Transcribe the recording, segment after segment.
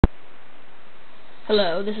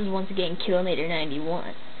Hello, this is once again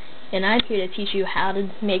Kilinator91, and I'm here to teach you how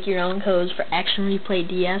to make your own codes for Action Replay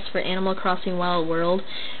DS for Animal Crossing Wild World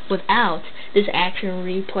without this Action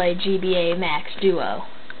Replay GBA Max Duo.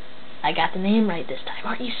 I got the name right this time.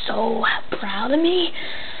 Aren't you so proud of me?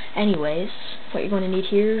 Anyways, what you're going to need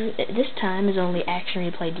here this time is only Action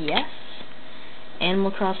Replay DS,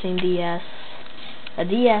 Animal Crossing DS, a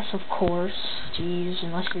DS, of course. Jeez,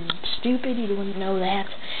 unless you're stupid, you wouldn't know that.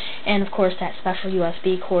 And, of course, that special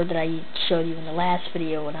USB cord that I showed you in the last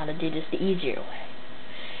video on how to do this the easier way.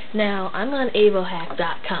 Now, I'm on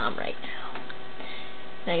avohack.com right now.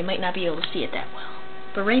 Now, you might not be able to see it that well.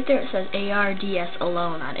 But right there it says ARDS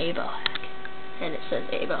alone on Avohack. And it says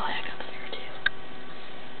Avohack up there,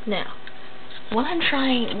 too. Now,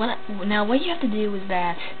 what you have to do is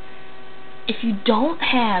that if you don't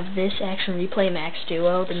have this Action Replay Max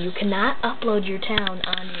Duo, then you cannot upload your town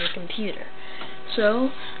onto your computer. So,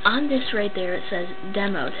 on this right there, it says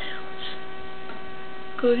Demo Towns.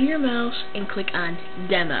 Go to your mouse and click on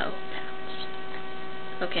Demo Towns.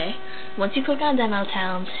 Okay? Once you click on Demo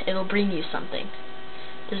Towns, it'll bring you something.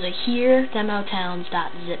 There's a Here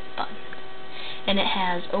Demotowns.zip button. And it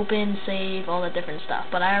has open, save, all that different stuff.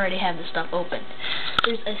 But I already have the stuff open.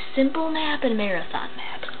 There's a simple map and marathon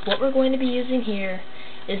map. What we're going to be using here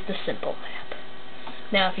is the simple map.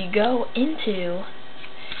 Now, if you go into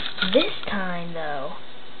this time, though,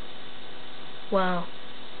 well,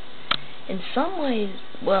 in some ways,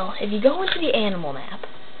 well, if you go into the animal map,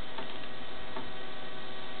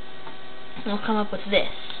 it'll come up with this.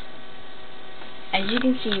 As you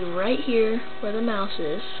can see right here where the mouse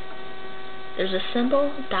is, there's a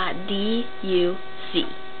symbol.duc.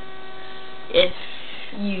 If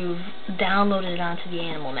you've downloaded it onto the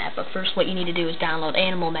animal map, but first what you need to do is download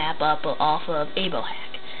animal map up off of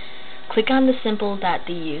Avohack. Click on the symbol.duc,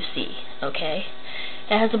 okay?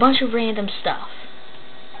 It has a bunch of random stuff.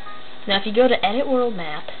 Now if you go to edit world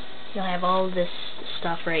map, you'll have all of this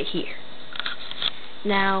stuff right here.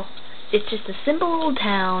 Now, it's just a simple little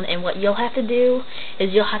town, and what you'll have to do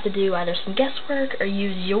is you'll have to do either some guesswork or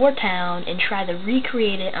use your town and try to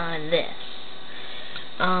recreate it on this.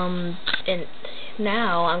 And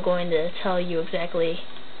now I'm going to tell you exactly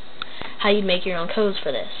how you make your own codes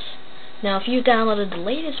for this. Now, if you downloaded the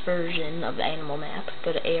latest version of the animal map,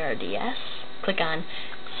 go to ARDS, click on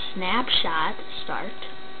Snapshot Start,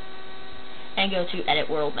 and go to Edit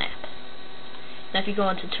World Map. Now, if you go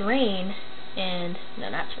into Terrain, and, no,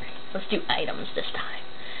 not Terrain, let's do Items this time.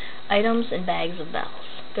 Items and Bags of Bells.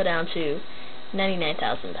 Go down to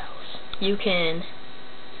 99,000 bells. You can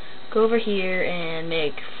go over here and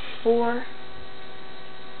make 4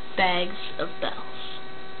 bags of bells.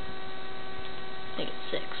 Make it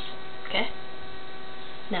 6. Okay?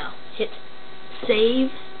 Now, hit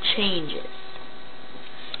Save Changes.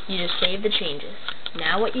 You just save the changes.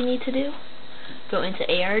 Now what you need to do, go into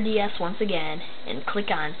ARDS once again and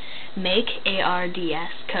click on Make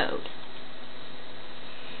ARDS Code.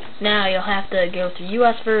 Now you'll have to go through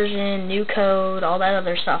US version, new code, all that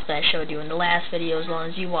other stuff that I showed you in the last video as long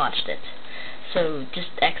as you watched it. So just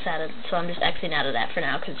I'm just Xing out of that for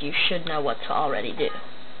now because you should know what to already do.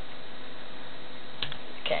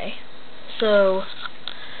 Okay. So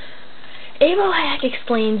Avohack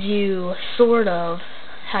explains you sort of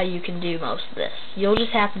how you can do most of this. You'll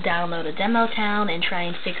just have to download a demo town and try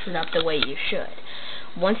and fix it up the way you should.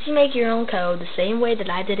 Once you make your own code, the same way that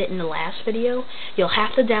I did it in the last video, you'll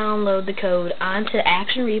have to download the code onto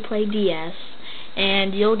Action Replay DS,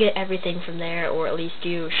 and you'll get everything from there, or at least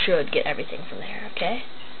you should get everything from there, okay?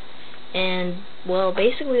 And, well,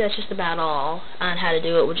 basically that's just about all on how to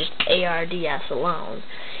do it with just ARDS alone.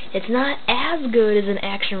 It's not as good as an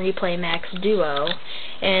Action Replay Max Duo,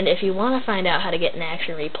 and if you want to find out how to get an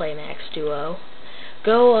Action Replay Max Duo,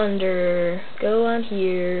 go on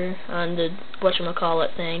here, on the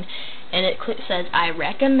whatchamacallit thing, and it says, I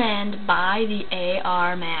recommend buy the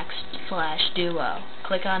AR Max /Duo.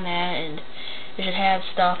 Click on that, and it should have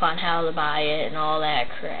stuff on how to buy it and all that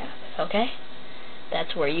crap, okay?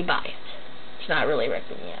 That's where you buy it. It's not really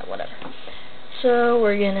recommended, yeah, whatever. So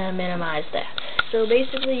we're going to minimize that. So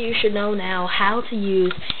basically you should know now how to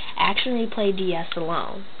use Action Replay DS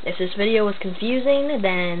alone. If this video was confusing,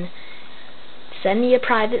 then send me a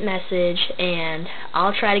private message and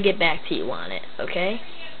I'll try to get back to you on it, okay?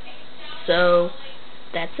 So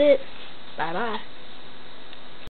that's it. Bye-bye.